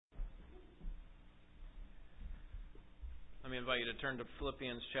Let me invite you to turn to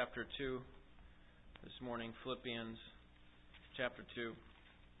Philippians chapter 2 this morning. Philippians chapter 2.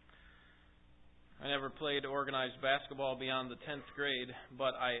 I never played organized basketball beyond the 10th grade,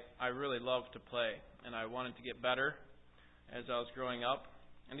 but I really loved to play, and I wanted to get better as I was growing up.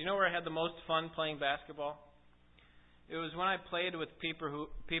 And you know where I had the most fun playing basketball? It was when I played with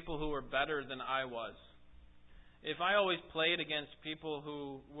people who were better than I was. If I always played against people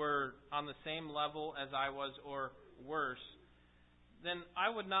who were on the same level as I was or worse, then I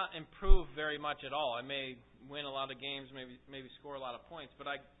would not improve very much at all. I may win a lot of games, maybe score a lot of points, but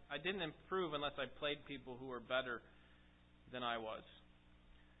I didn't improve unless I played people who were better than I was.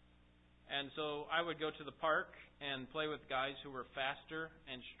 And so I would go to the park and play with guys who were faster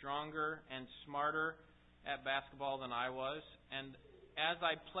and stronger and smarter at basketball than I was. And as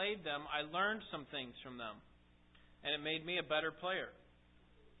I played them, I learned some things from them. And it made me a better player.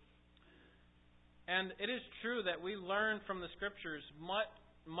 And it is true that we learn from the Scriptures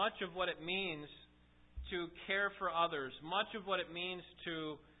much of what it means to care for others, much of what it means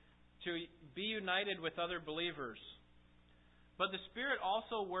to be united with other believers. But the Spirit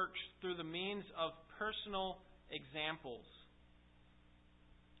also works through the means of personal examples.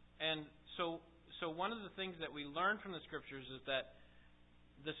 And so one of the things that we learn from the Scriptures is that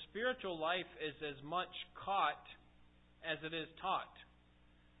the spiritual life is as much caught as it is taught.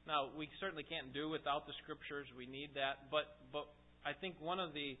 Now, we certainly can't do without the Scriptures. We need that. But I think one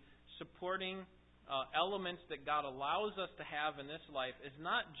of the supporting elements that God allows us to have in this life is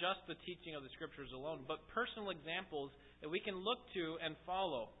not just the teaching of the Scriptures alone, but personal examples that we can look to and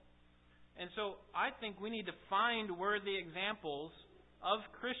follow. And so I think we need to find worthy examples of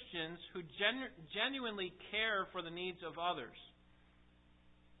Christians who genuinely care for the needs of others.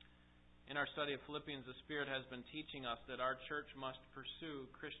 In our study of Philippians, the Spirit has been teaching us that our church must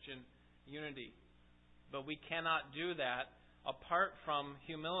pursue Christian unity. But we cannot do that apart from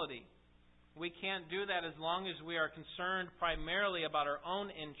humility. We can't do that as long as we are concerned primarily about our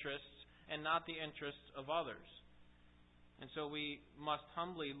own interests and not the interests of others. And so we must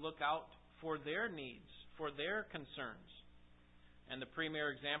humbly look out for their needs, for their concerns. And the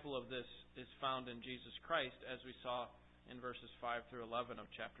premier example of this is found in Jesus Christ, as we saw in verses 5 through 11 of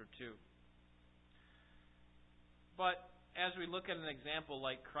chapter 2. But as we look at an example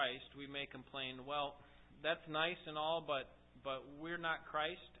like Christ, we may complain, well, that's nice and all, but we're not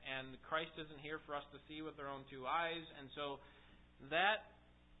Christ, and Christ isn't here for us to see with our own two eyes. And so that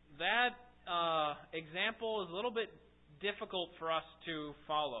example is a little bit difficult for us to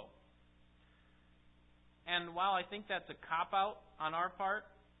follow. And while I think that's a cop-out on our part,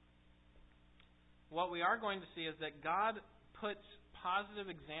 what we are going to see is that God puts positive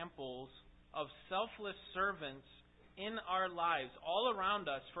examples of selfless servants in our lives, all around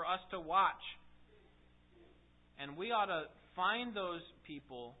us, for us to watch. And we ought to find those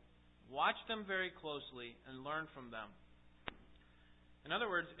people, watch them very closely, and learn from them. In other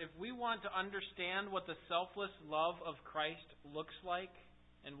words, if we want to understand what the selfless love of Christ looks like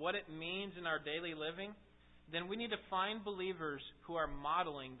and what it means in our daily living, then we need to find believers who are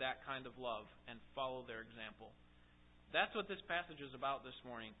modeling that kind of love and follow their example. That's what this passage is about this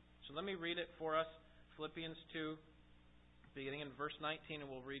morning. So let me read it for us. Philippians 2, beginning in verse 19, and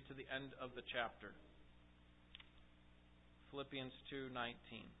we'll read to the end of the chapter. Philippians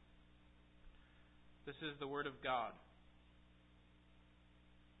 2:19. This is the Word of God.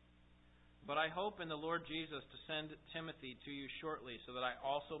 But I hope in the Lord Jesus to send Timothy to you shortly, so that I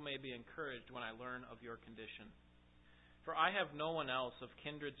also may be encouraged when I learn of your condition. For I have no one else of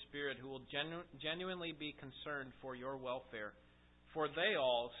kindred spirit who will genuinely be concerned for your welfare. For they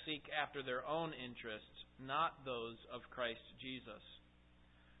all seek after their own interests, not those of Christ Jesus.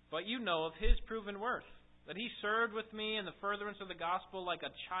 But you know of His proven worth, that He served with me in the furtherance of the gospel like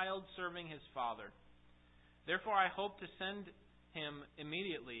a child serving his father. Therefore I hope to send him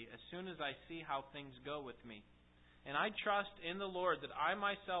immediately as soon as I see how things go with me. And I trust in the Lord that I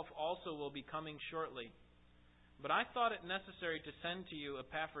myself also will be coming shortly. But I thought it necessary to send to you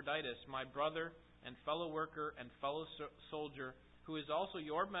Epaphroditus, my brother and fellow worker and fellow soldier, who is also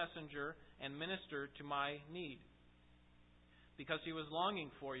your messenger and minister to my need. Because he was longing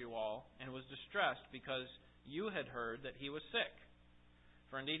for you all and was distressed because you had heard that he was sick.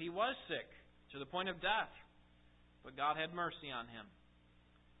 For indeed he was sick to the point of death. But God had mercy on him.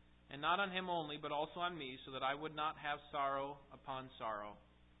 And not on him only, but also on me, so that I would not have sorrow upon sorrow.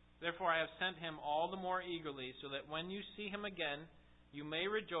 Therefore I have sent him all the more eagerly, so that when you see him again, you may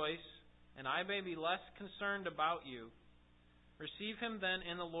rejoice, and I may be less concerned about you. Receive him then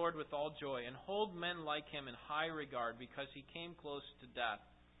in the Lord with all joy, and hold men like him in high regard, because he came close to death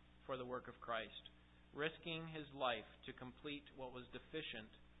for the work of Christ, risking his life to complete what was deficient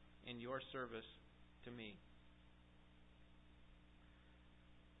in your service to me.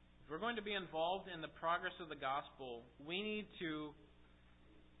 If we're going to be involved in the progress of the gospel, we need to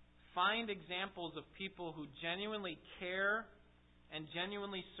find examples of people who genuinely care and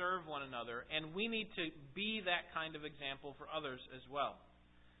genuinely serve one another, and we need to be that kind of example for others as well.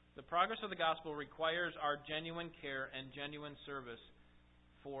 The progress of the gospel requires our genuine care and genuine service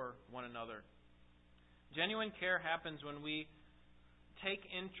for one another. Genuine care happens when we take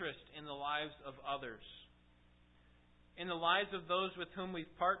interest in the lives of others, in the lives of those with whom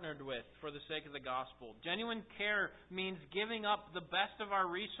we've partnered with for the sake of the gospel. Genuine care means giving up the best of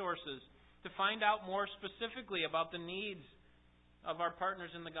our resources to find out more specifically about the needs of our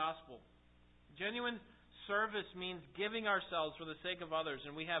partners in the gospel. Genuine service means giving ourselves for the sake of others.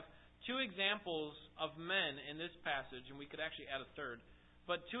 And we have two examples of men in this passage, and we could actually add a third,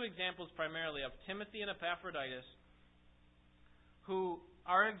 but two examples primarily of Timothy and Epaphroditus, who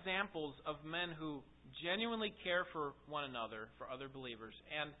are examples of men who genuinely care for one another, for other believers,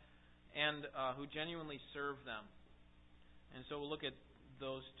 and who genuinely serve them. And so we'll look at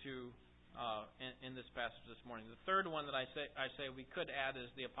those two in this passage this morning. The third one that I say we could add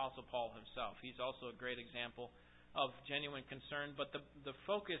is the Apostle Paul himself. He's also a great example of genuine concern, but the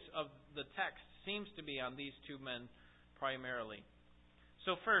focus of the text seems to be on these two men primarily.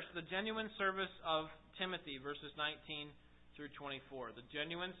 So first, the genuine service of Timothy, verses 19 through 24. The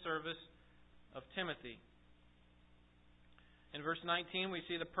genuine service of Timothy. In verse 19, we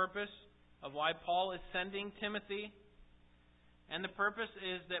see the purpose of why Paul is sending Timothy. And the purpose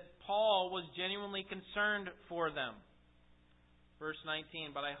is that Paul was genuinely concerned for them. Verse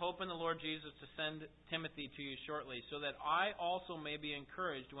 19, "But I hope in the Lord Jesus to send Timothy to you shortly, so that I also may be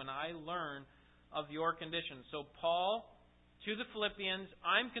encouraged when I learn of your condition." So Paul, to the Philippians,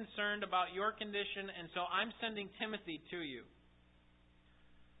 I'm concerned about your condition, and so I'm sending Timothy to you.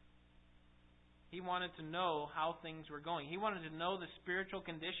 He wanted to know how things were going. He wanted to know the spiritual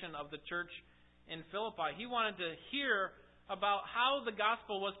condition of the church in Philippi. He wanted to hear about how the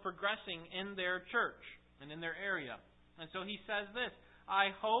gospel was progressing in their church and in their area. And so he says this,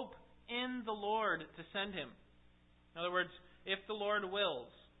 "I hope in the Lord to send him." In other words, if the Lord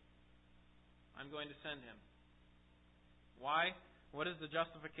wills, I'm going to send him. Why? What is the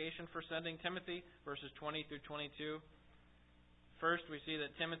justification for sending Timothy? Verses 20 through 22. First, we see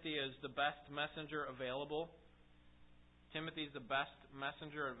that Timothy is the best messenger available. Timothy is the best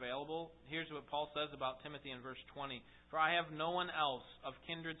messenger available. Here's what Paul says about Timothy in verse 20. "For I have no one else of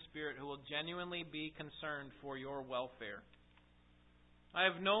kindred spirit who will genuinely be concerned for your welfare." I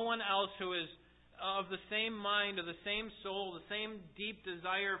have no one else who is of the same mind, of the same soul, the same deep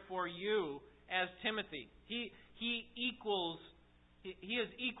desire for you as Timothy. He is equal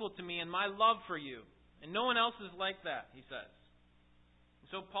to me in my love for you. And no one else is like that, he says.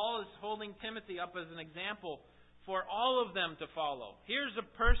 So Paul is holding Timothy up as an example for all of them to follow. Here's a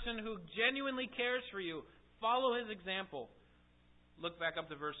person who genuinely cares for you. Follow his example. Look back up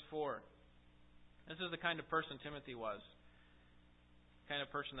to verse 4. This is the kind of person Timothy was. The kind of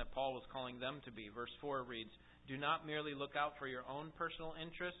person that Paul was calling them to be. Verse 4 reads, "Do not merely look out for your own personal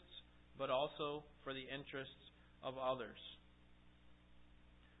interests, but also for the interests of others."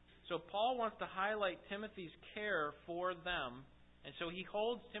 So Paul wants to highlight Timothy's care for them, and so he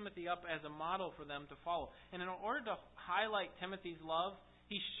holds Timothy up as a model for them to follow. And in order to highlight Timothy's love,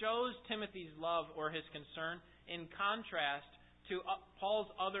 he shows Timothy's love or his concern in contrast to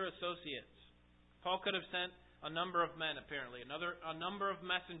Paul's other associates. Paul could have sent a number of men, apparently, a number of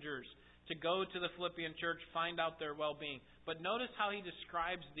messengers to go to the Philippian church, find out their well-being. But notice how he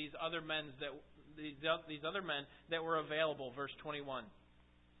describes these other men that were available. Verse 21.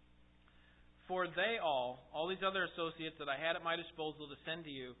 "For they all these other associates that I had at my disposal to send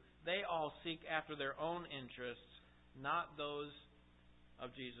to you, they all seek after their own interests, not those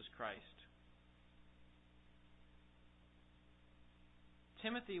of Jesus Christ."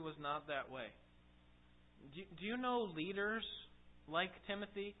 Timothy was not that way. Do you know leaders like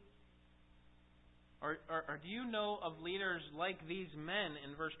Timothy? Or do you know of leaders like these men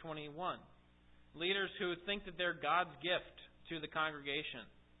in verse 21? Leaders who think that they're God's gift to the congregation.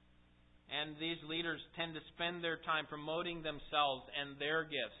 And these leaders tend to spend their time promoting themselves and their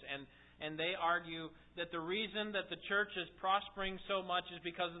gifts. And they argue that the reason that the church is prospering so much is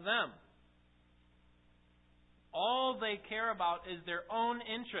because of them. All they care about is their own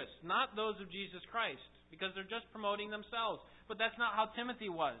interests, not those of Jesus Christ, because they're just promoting themselves. But that's not how Timothy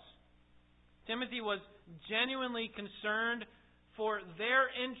was. Timothy was genuinely concerned for their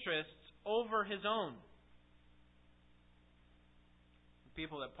interests over his own.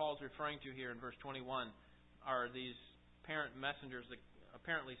 people that Paul's referring to here in verse 21 are these parent messengers,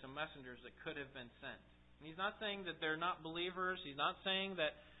 apparently some messengers that could have been sent. And he's not saying that they're not believers. He's not saying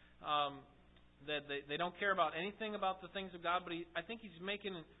that that they don't care about anything about the things of God. But I think he's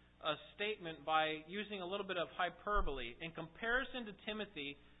making a statement by using a little bit of hyperbole. In comparison to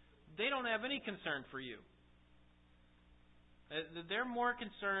Timothy, they don't have any concern for you. They're more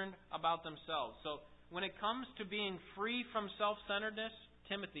concerned about themselves. So when it comes to being free from self-centeredness,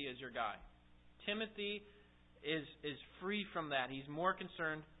 Timothy is your guy. Timothy is free from that. He's more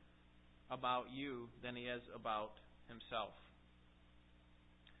concerned about you than he is about himself.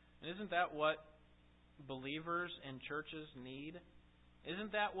 And isn't that what believers in churches need?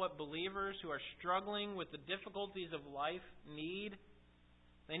 Isn't that what believers who are struggling with the difficulties of life need?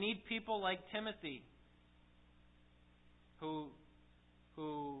 They need people like Timothy, who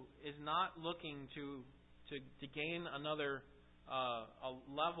is not looking to gain another a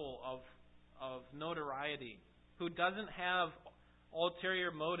level of notoriety, who doesn't have ulterior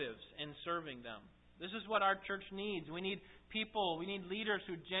motives in serving them. This is what our church needs. We need people, we need leaders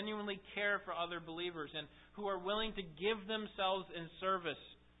who genuinely care for other believers and who are willing to give themselves in service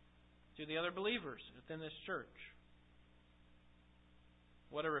to the other believers within this church.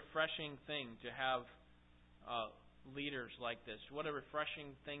 What a refreshing thing to have leaders like this. What a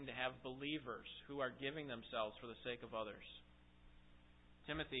refreshing thing to have believers who are giving themselves for the sake of others.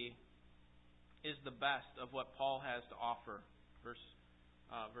 Timothy is the best of what Paul has to offer,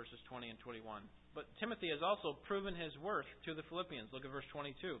 verses 20 and 21. But Timothy has also proven his worth to the Philippians. Look at verse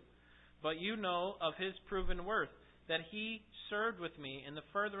 22. But you know of his proven worth, that he served with me in the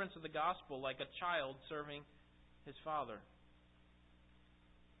furtherance of the gospel like a child serving his father.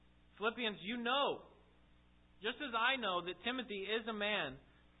 Philippians, you know, just as I know, that Timothy is a man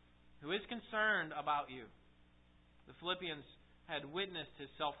who is concerned about you. The Philippians had witnessed his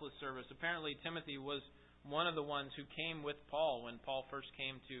selfless service. Apparently, Timothy was one of the ones who came with Paul when Paul first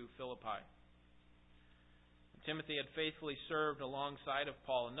came to Philippi. Timothy had faithfully served alongside of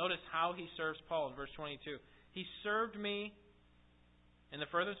Paul. And notice how he serves Paul in verse 22. He served me in the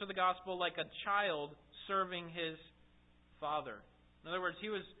furtherance of the gospel like a child serving his father. In other words,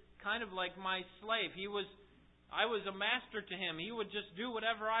 he was kind of like my slave. I was a master to him. He would just do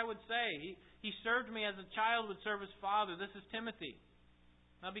whatever I would say. He served me as a child would serve his father. This is Timothy.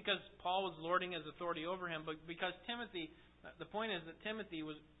 Not because Paul was lording his authority over him, but because Timothy, the point is that Timothy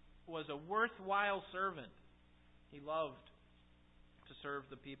was a worthwhile servant. He loved to serve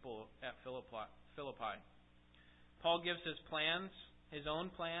the people at Philippi. Paul gives his plans, his own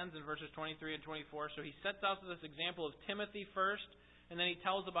plans in verses 23 and 24. So he sets out this example of Timothy first, and then he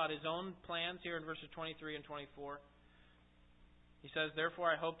tells about his own plans here in verses 23 and 24. He says, therefore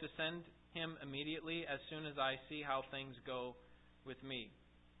I hope to send him immediately as soon as I see how things go with me.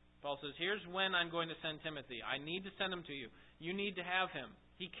 Paul says, here's when I'm going to send Timothy. I need to send him to you. You need to have him.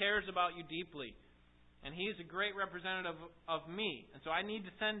 He cares about you deeply. And he is a great representative of me. And so I need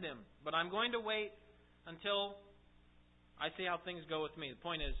to send him. But I'm going to wait until I see how things go with me. The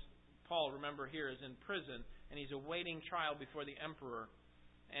point is, Paul, remember here, is in prison. And he's awaiting trial before the emperor.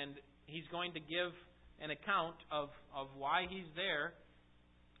 And he's going to give an account of why he's there.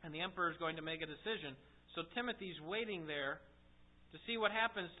 And the emperor is going to make a decision. So Timothy's waiting there to see what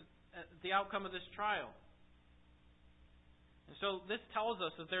happens at the outcome of this trial. And so this tells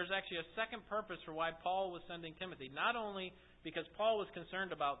us that there's actually a second purpose for why Paul was sending Timothy. Not only because Paul was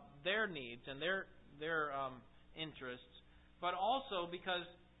concerned about their needs and their interests, but also because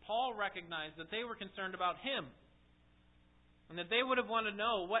Paul recognized that they were concerned about him. And that they would have wanted to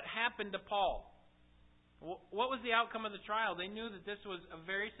know what happened to Paul. What was the outcome of the trial? They knew that this was a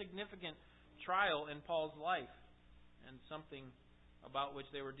very significant trial in Paul's life. And something about which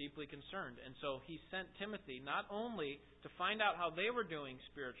they were deeply concerned. And so he sent Timothy not only to find out how they were doing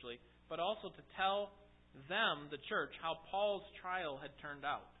spiritually, but also to tell them, the church, how Paul's trial had turned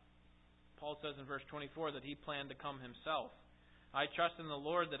out. Paul says in verse 24 that he planned to come himself. I trust in the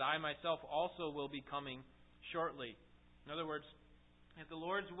Lord that I myself also will be coming shortly. In other words, if the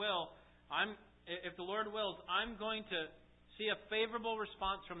Lord wills, I'm going to see a favorable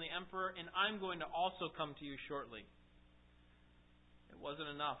response from the emperor, and I'm going to also come to you shortly. It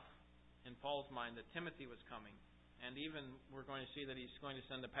wasn't enough in Paul's mind that Timothy was coming. And even we're going to see that he's going to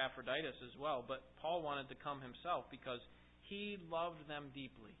send Epaphroditus as well. But Paul wanted to come himself because he loved them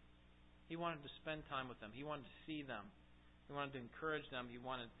deeply. He wanted to spend time with them. He wanted to see them. He wanted to encourage them. He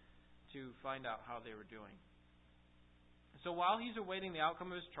wanted to find out how they were doing. So while he's awaiting the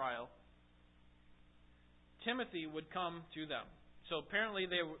outcome of his trial, Timothy would come to them. So apparently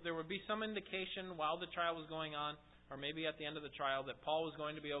there would be some indication while the trial was going on or maybe at the end of the trial, that Paul was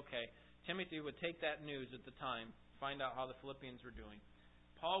going to be okay, Timothy would take that news at the time, find out how the Philippians were doing.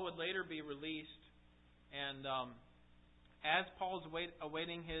 Paul would later be released, and as Paul's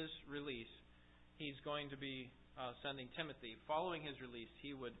awaiting his release, he's going to be sending Timothy. Following his release,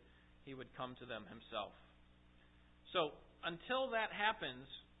 he would come to them himself. So, until that happens,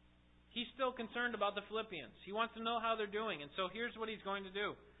 he's still concerned about the Philippians. He wants to know how they're doing. And so here's what he's going to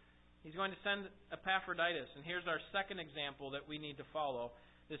do. He's going to send Epaphroditus. And here's our second example that we need to follow.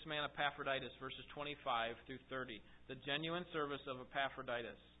 This man Epaphroditus, verses 25 through 30. The genuine service of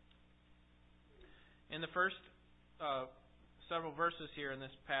Epaphroditus. In the first several verses here in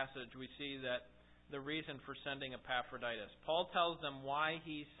this passage, we see that the reason for sending Epaphroditus. Paul tells them why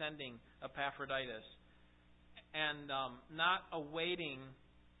he's sending Epaphroditus, and not awaiting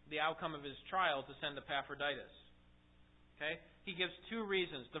the outcome of his trial to send Epaphroditus. Okay? He gives two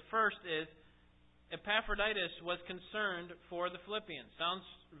reasons. The first is Epaphroditus was concerned for the Philippians. Sounds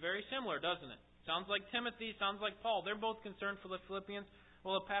very similar, doesn't it? Sounds like Timothy, sounds like Paul. They're both concerned for the Philippians.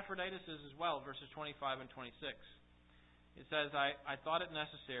 Well, Epaphroditus is as well, verses 25 and 26. It says, I thought it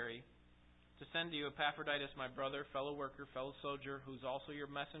necessary to send to you Epaphroditus, my brother, fellow worker, fellow soldier, who's also your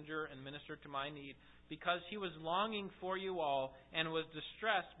messenger and minister to my need, because he was longing for you all and was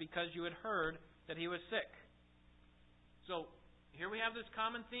distressed because you had heard that he was sick. So, here we have this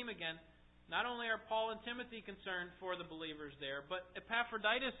common theme again. Not only are Paul and Timothy concerned for the believers there, but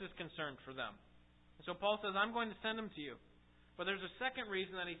Epaphroditus is concerned for them. So Paul says, I'm going to send him to you. But there's a second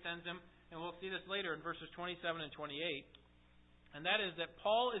reason that he sends him, and we'll see this later in verses 27 and 28. And that is that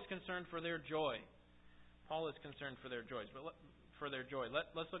Paul is concerned for their joy. Paul is concerned for their joys, but for their joy.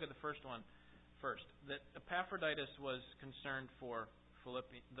 Let's look at the first one first. That Epaphroditus was concerned for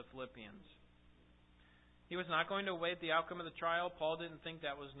the Philippians. He was not going to await the outcome of the trial. Paul didn't think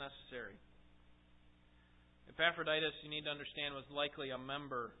that was necessary. Epaphroditus, you need to understand, was likely a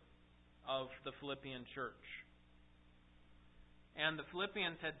member of the Philippian church. And the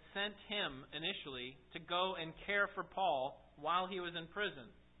Philippians had sent him initially to go and care for Paul while he was in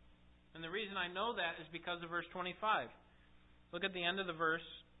prison. And the reason I know that is because of verse 25. Look at the end of the verse.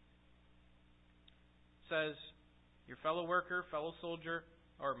 It says, your fellow worker, fellow soldier,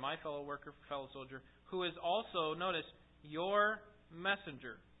 or my fellow worker, fellow soldier, who is also, notice, your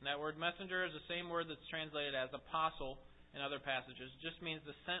messenger. And that word messenger is the same word that's translated as apostle in other passages. It just means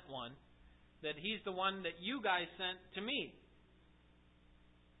the sent one. That he's the one that you guys sent to me.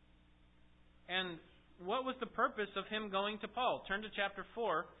 And what was the purpose of him going to Paul? Turn to chapter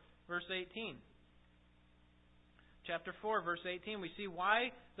 4, verse 18. Chapter 4, verse 18, we see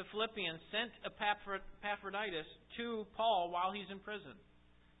why the Philippians sent Epaphroditus to Paul while he's in prison.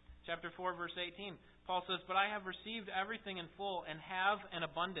 Chapter 4, verse 18. Paul says, but I have received everything in full and have an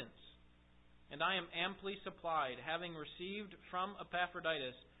abundance. And I am amply supplied, having received from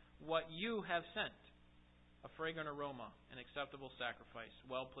Epaphroditus what you have sent, a fragrant aroma, an acceptable sacrifice,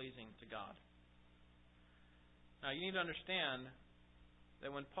 well-pleasing to God. Now, you need to understand that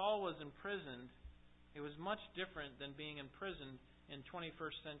when Paul was imprisoned, it was much different than being imprisoned in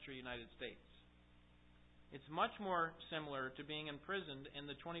 21st century United States. It's much more similar to being imprisoned in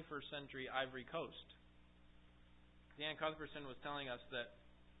the 21st century Ivory Coast. Dan Cuthbertson was telling us that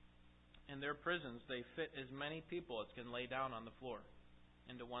in their prisons, they fit as many people as can lay down on the floor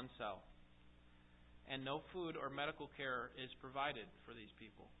into one cell. And no food or medical care is provided for these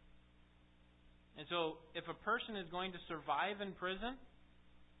people. And so, if a person is going to survive in prison,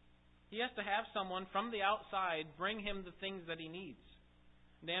 he has to have someone from the outside bring him the things that he needs.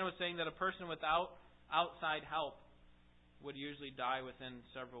 Dan was saying that a person without outside help would usually die within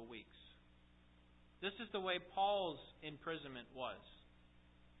several weeks. This is the way Paul's imprisonment was.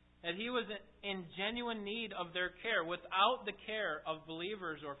 That he was in genuine need of their care. Without the care of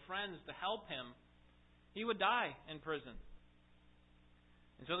believers or friends to help him, he would die in prison.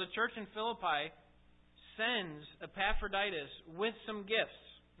 And so the church in Philippi sends Epaphroditus with some gifts.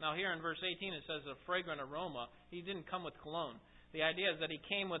 Now here in verse 18 it says a fragrant aroma. He didn't come with cologne. The idea is that he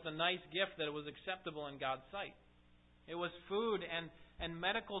came with a nice gift that was acceptable in God's sight. It was food and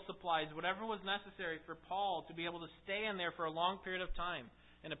medical supplies, whatever was necessary for Paul to be able to stay in there for a long period of time.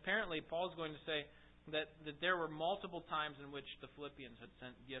 And apparently Paul's going to say that there were multiple times in which the Philippians had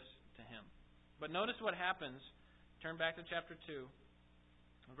sent gifts to him. But notice what happens. Turn back to chapter 2,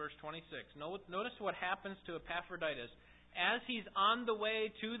 verse 26. Notice what happens to Epaphroditus as he's on the way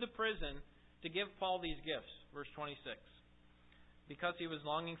to the prison to give Paul these gifts. Verse 26. Because he was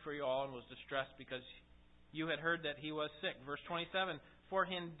longing for you all and was distressed because you had heard that he was sick. Verse 27. For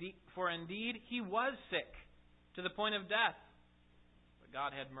indeed he was sick to the point of death. But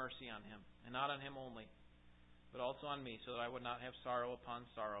God had mercy on him, and not on him only, but also on me, so that I would not have sorrow upon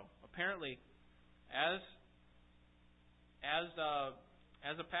sorrow. Apparently, as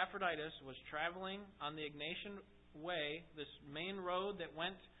Epaphroditus was traveling on the Egnatian Way, this main road that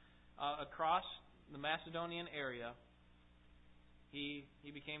went across the Macedonian area, he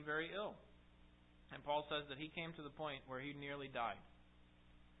became very ill. And Paul says that he came to the point where he nearly died.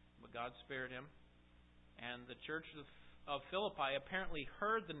 But God spared him. And the church of Philippi apparently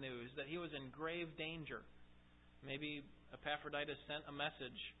heard the news that he was in grave danger. Maybe Epaphroditus sent a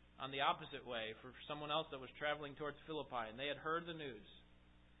message on the opposite way for someone else that was traveling towards Philippi, and they had heard the news.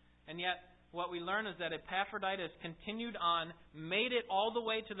 And yet, what we learn is that Epaphroditus continued on, made it all the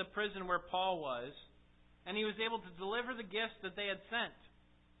way to the prison where Paul was, and he was able to deliver the gifts that they had sent.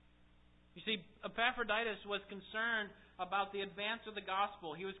 You see, Epaphroditus was concerned about the advance of the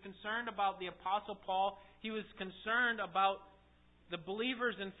gospel. He was concerned about the Apostle Paul. He was concerned about the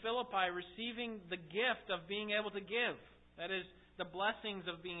believers in Philippi receiving the gift of being able to give. That is, the blessings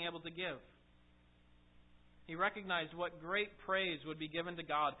of being able to give. He recognized what great praise would be given to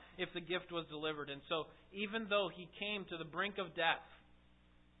God if the gift was delivered. And so, even though he came to the brink of death,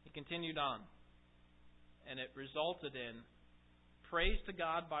 he continued on. And it resulted in praise to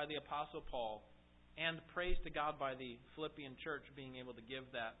God by the Apostle Paul and praise to God by the Philippian church being able to give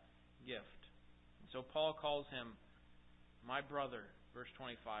that gift. And so Paul calls him my brother, verse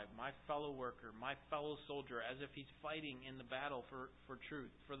 25, my fellow worker, my fellow soldier, as if he's fighting in the battle for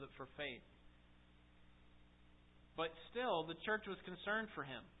truth, for faith. But still, the church was concerned for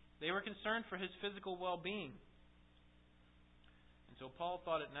him. They were concerned for his physical well-being. And so Paul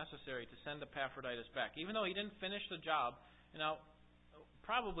thought it necessary to send Epaphroditus back. Even though he didn't finish the job,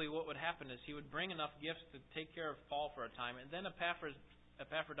 probably what would happen is he would bring enough gifts to take care of Paul for a time, and then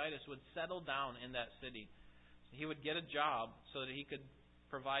Epaphroditus would settle down in that city. He would get a job so that he could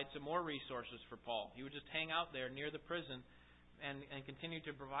provide some more resources for Paul. He would just hang out there near the prison and continue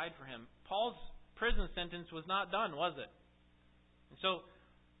to provide for him. Paul's prison sentence was not done, was it? And so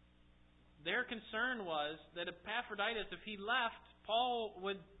their concern was that Epaphroditus, if he left, Paul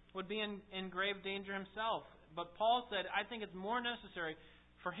would be in grave danger himself. But Paul said, I think it's more necessary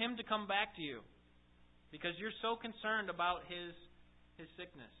for him to come back to you because you're so concerned about his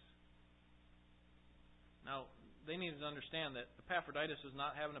sickness. Now, they needed to understand that Epaphroditus was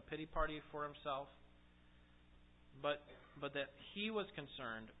not having a pity party for himself, but that he was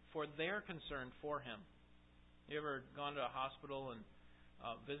concerned for their concern for him. You ever gone to a hospital and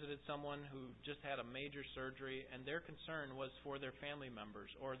visited someone who just had a major surgery, and their concern was for their family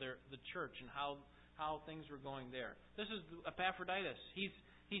members or the church and how things were going there? This is Epaphroditus. He's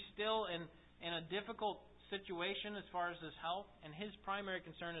still in a difficult situation as far as his health, and his primary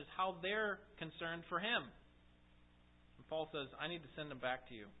concern is how they're concerned for him. And Paul says, I need to send him back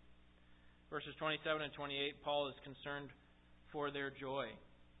to you. Verses 27 and 28, Paul is concerned for their joy.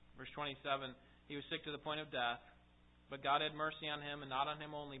 Verse 27, he was sick to the point of death, but God had mercy on him, and not on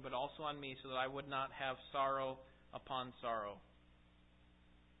him only, but also on me, so that I would not have sorrow upon sorrow.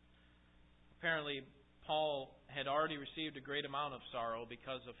 Apparently, Paul had already received a great amount of sorrow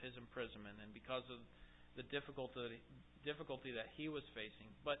because of his imprisonment and because of the difficulty that he was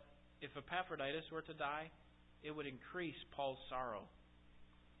facing. But if Epaphroditus were to die, it would increase Paul's sorrow.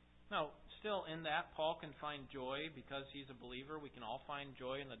 Now, still in that, Paul can find joy because he's a believer. We can all find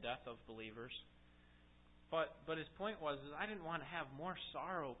joy in the death of believers. But his point was, I didn't want to have more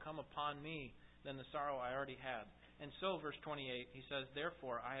sorrow come upon me than the sorrow I already had. And so, verse 28, he says,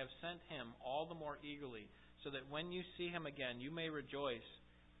 therefore, I have sent him all the more eagerly, so that when you see him again, you may rejoice,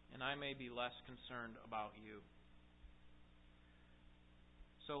 and I may be less concerned about you.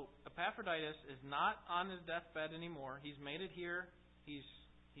 So, Epaphroditus is not on his deathbed anymore. He's made it here.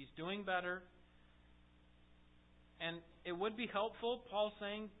 He's doing better. And it would be helpful, Paul's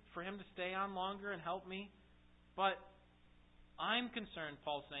saying, for him to stay on longer and help me. But I'm concerned,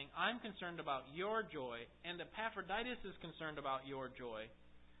 Paul's saying, I'm concerned about your joy, and Epaphroditus is concerned about your joy.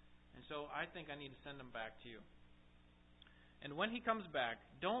 And so I think I need to send him back to you. And when he comes back,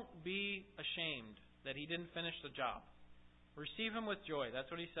 don't be ashamed that he didn't finish the job. Receive him with joy.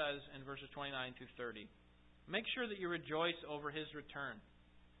 That's what he says in verses 29 through 30. Make sure that you rejoice over his return.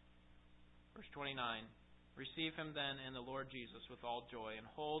 Verse 29. Receive him then in the Lord Jesus with all joy, and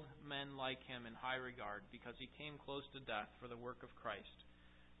hold men like him in high regard, because he came close to death for the work of Christ,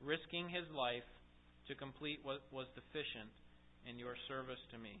 risking his life to complete what was deficient in your service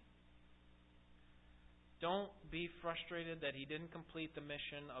to me. Don't be frustrated that he didn't complete the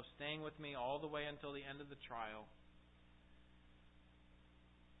mission of staying with me all the way until the end of the trial.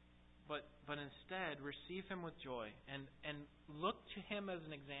 But instead, receive him with joy and look to him as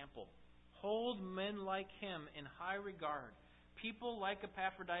an example. Hold men like him in high regard. People like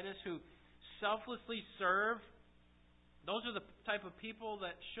Epaphroditus who selflessly serve. Those are the type of people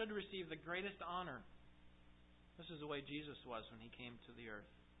that should receive the greatest honor. This is the way Jesus was when He came to the earth.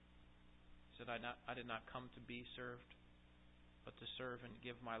 He said, I did not come to be served, but to serve and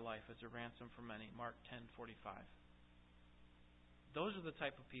give my life as a ransom for many. Mark 10:45. Those are the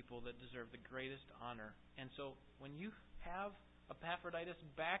type of people that deserve the greatest honor. And so when you have Epaphroditus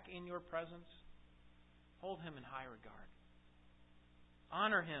back in your presence, hold him in high regard.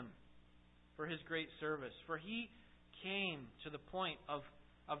 Honor him for his great service. For he came to the point of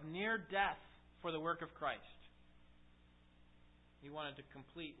near death for the work of Christ. He wanted to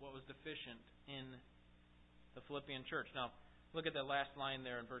complete what was deficient in the Philippian church. Now, look at that last line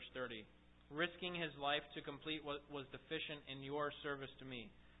there in verse 30. Risking his life to complete what was deficient in your service to me.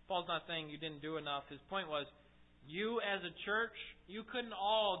 Paul's not saying you didn't do enough. His point was, you as a church, you couldn't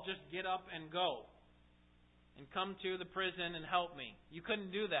all just get up and go and come to the prison and help me. You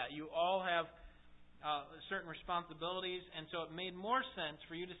couldn't do that. You all have certain responsibilities, and so it made more sense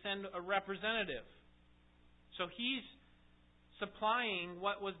for you to send a representative. So he's supplying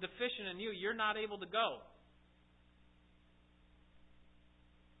what was deficient in you. You're not able to go.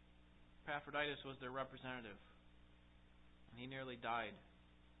 Epaphroditus was their representative, and he nearly died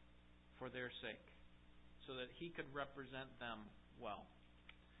for their sake, so that he could represent them well.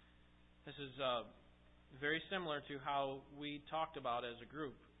 This is very similar to how we talked about as a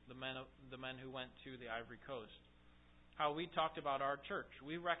group, the men who went to the Ivory Coast. How we talked about our church.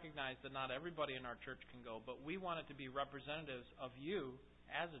 We recognize that not everybody in our church can go, but we wanted to be representatives of you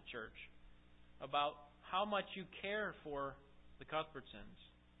as a church about how much you care for the Cuthbertsons.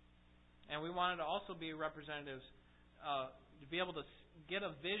 And we wanted to also be representatives to be able to get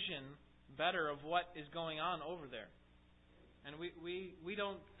a vision better of what is going on over there. And we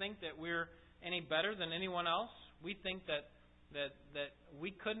don't think that we're any better than anyone else. We think that we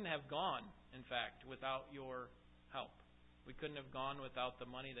couldn't have gone, in fact, without your help. We couldn't have gone without the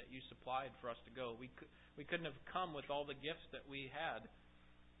money that you supplied for us to go. We couldn't have come with all the gifts that we had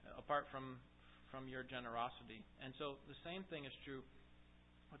apart from your generosity. And so the same thing is true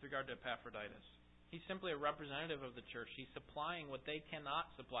with regard to Epaphroditus. He's simply a representative of the church. He's supplying what they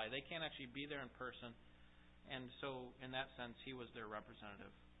cannot supply. They can't actually be there in person. And so, in that sense, he was their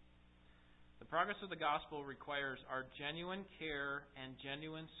representative. The progress of the gospel requires our genuine care and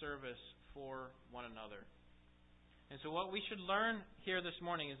genuine service for one another. And so what we should learn here this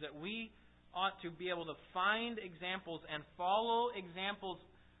morning is that we ought to be able to find examples and follow examples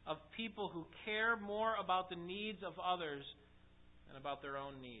of people who care more about the needs of others than about their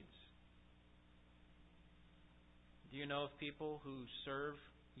own needs. Do you know of people who serve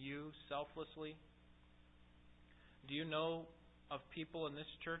you selflessly? Do you know of people in this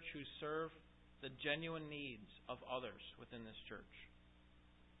church who serve the genuine needs of others within this church?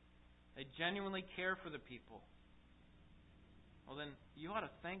 They genuinely care for the people. Well, then you ought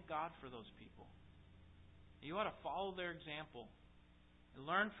to thank God for those people. You ought to follow their example and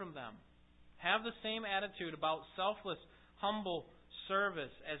learn from them. Have the same attitude about selfless, humble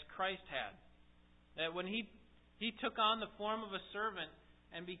service as Christ had. That when He took on the form of a servant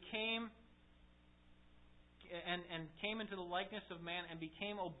and became and came into the likeness of man and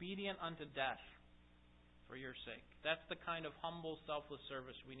became obedient unto death for your sake. That's the kind of humble, selfless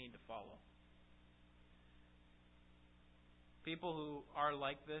service we need to follow. People who are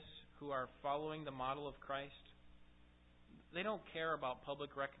like this, who are following the model of Christ, they don't care about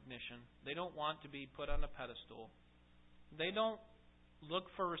public recognition. They don't want to be put on a pedestal. They don't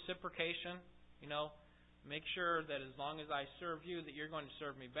look for reciprocation. Make sure that as long as I serve you, that you're going to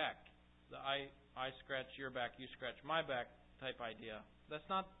serve me back. The I scratch your back, you scratch my back type idea. That's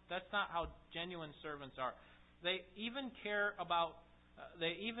not how genuine servants are. They even care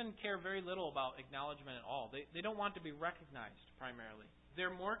very little about acknowledgement at all. They don't want to be recognized primarily.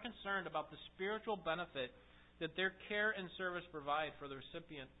 They're more concerned about the spiritual benefit that their care and service provide for the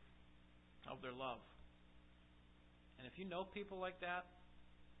recipient of their love. And if you know people like that,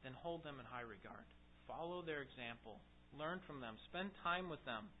 then hold them in high regard. Follow their example. Learn from them. Spend time with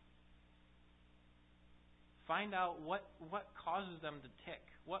them. Find out what causes them to tick.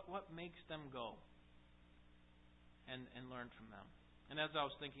 What makes them go. And learn from them. And as I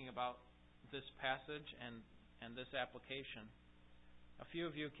was thinking about this passage and this application, a few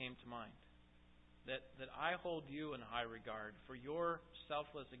of you came to mind. That I hold you in high regard for your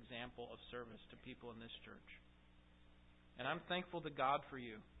selfless example of service to people in this church. And I'm thankful to God for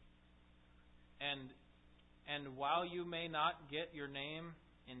you. And while you may not get your name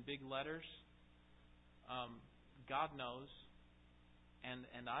in big letters, God knows,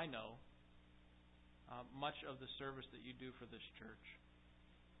 and I know much of the service that you do for this church.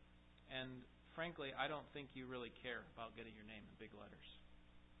 And frankly, I don't think you really care about getting your name in big letters.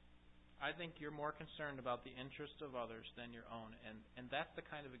 I think you're more concerned about the interests of others than your own, and that's the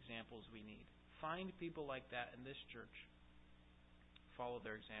kind of examples we need. Find people like that in this church. Follow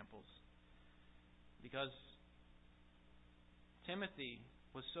their examples. Because Timothy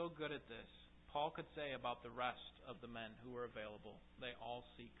was so good at this, Paul could say about the rest of the men who were available, they all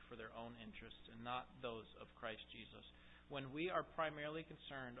seek for their own interests and not those of Christ Jesus. When we are primarily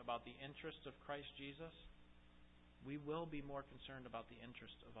concerned about the interests of Christ Jesus, we will be more concerned about the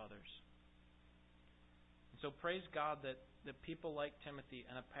interests of others. And so praise God that people like Timothy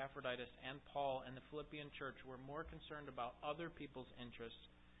and Epaphroditus and Paul and the Philippian church were more concerned about other people's interests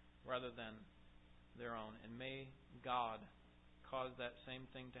rather than their own. And may God cause that same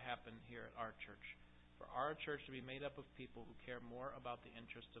thing to happen here at our church. For our church to be made up of people who care more about the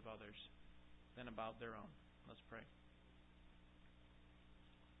interests of others than about their own. Let's pray.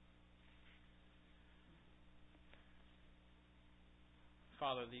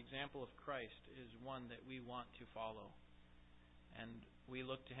 Father, the example of Christ is one that we want to follow. And we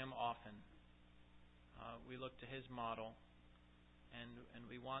look to Him often. We look to His model. And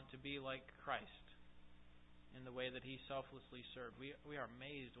we want to be like Christ in the way that He selflessly served. We are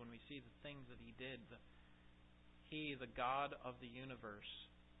amazed when we see the things that He did. He, the God of the universe,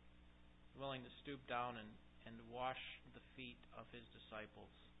 willing to stoop down and wash the feet of His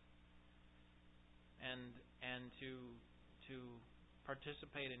disciples. And to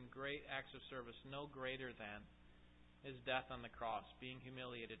participate in great acts of service, no greater than His death on the cross, being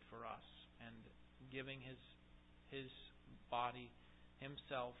humiliated for us, and giving His body,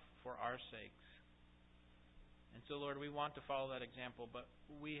 Himself, for our sakes. And so, Lord, we want to follow that example, but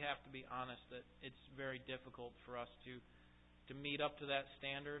we have to be honest that it's very difficult for us to meet up to that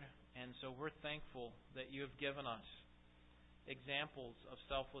standard. And so we're thankful that You have given us examples of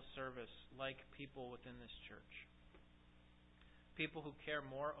selfless service like people within this church. People who care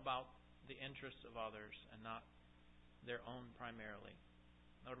more about the interests of others and not their own primarily.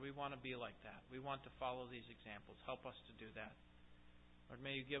 Lord, we want to be like that. We want to follow these examples. Help us to do that. Lord,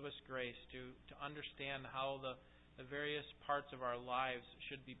 may You give us grace to understand how the various parts of our lives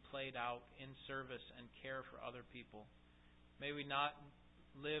should be played out in service and care for other people. May we not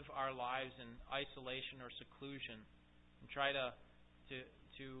live our lives in isolation or seclusion and try to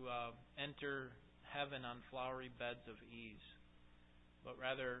enter heaven on flowery beds of ease. But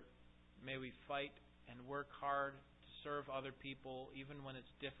rather, may we fight and work hard to serve other people, even when it's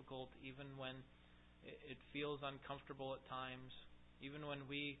difficult, even when it feels uncomfortable at times, even when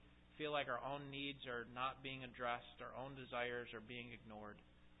we feel like our own needs are not being addressed, our own desires are being ignored.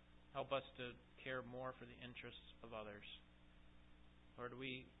 Help us to care more for the interests of others. Lord,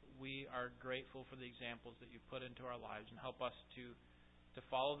 we are grateful for the examples that You've put into our lives, and help us to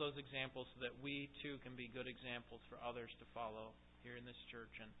follow those examples so that we too can be good examples for others to follow here in this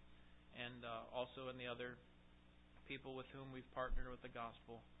church and also in the other people with whom we've partnered with the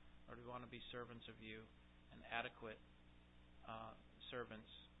gospel. Lord, we want to be servants of You and adequate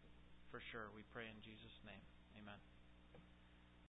servants for sure. We pray in Jesus' name. Amen.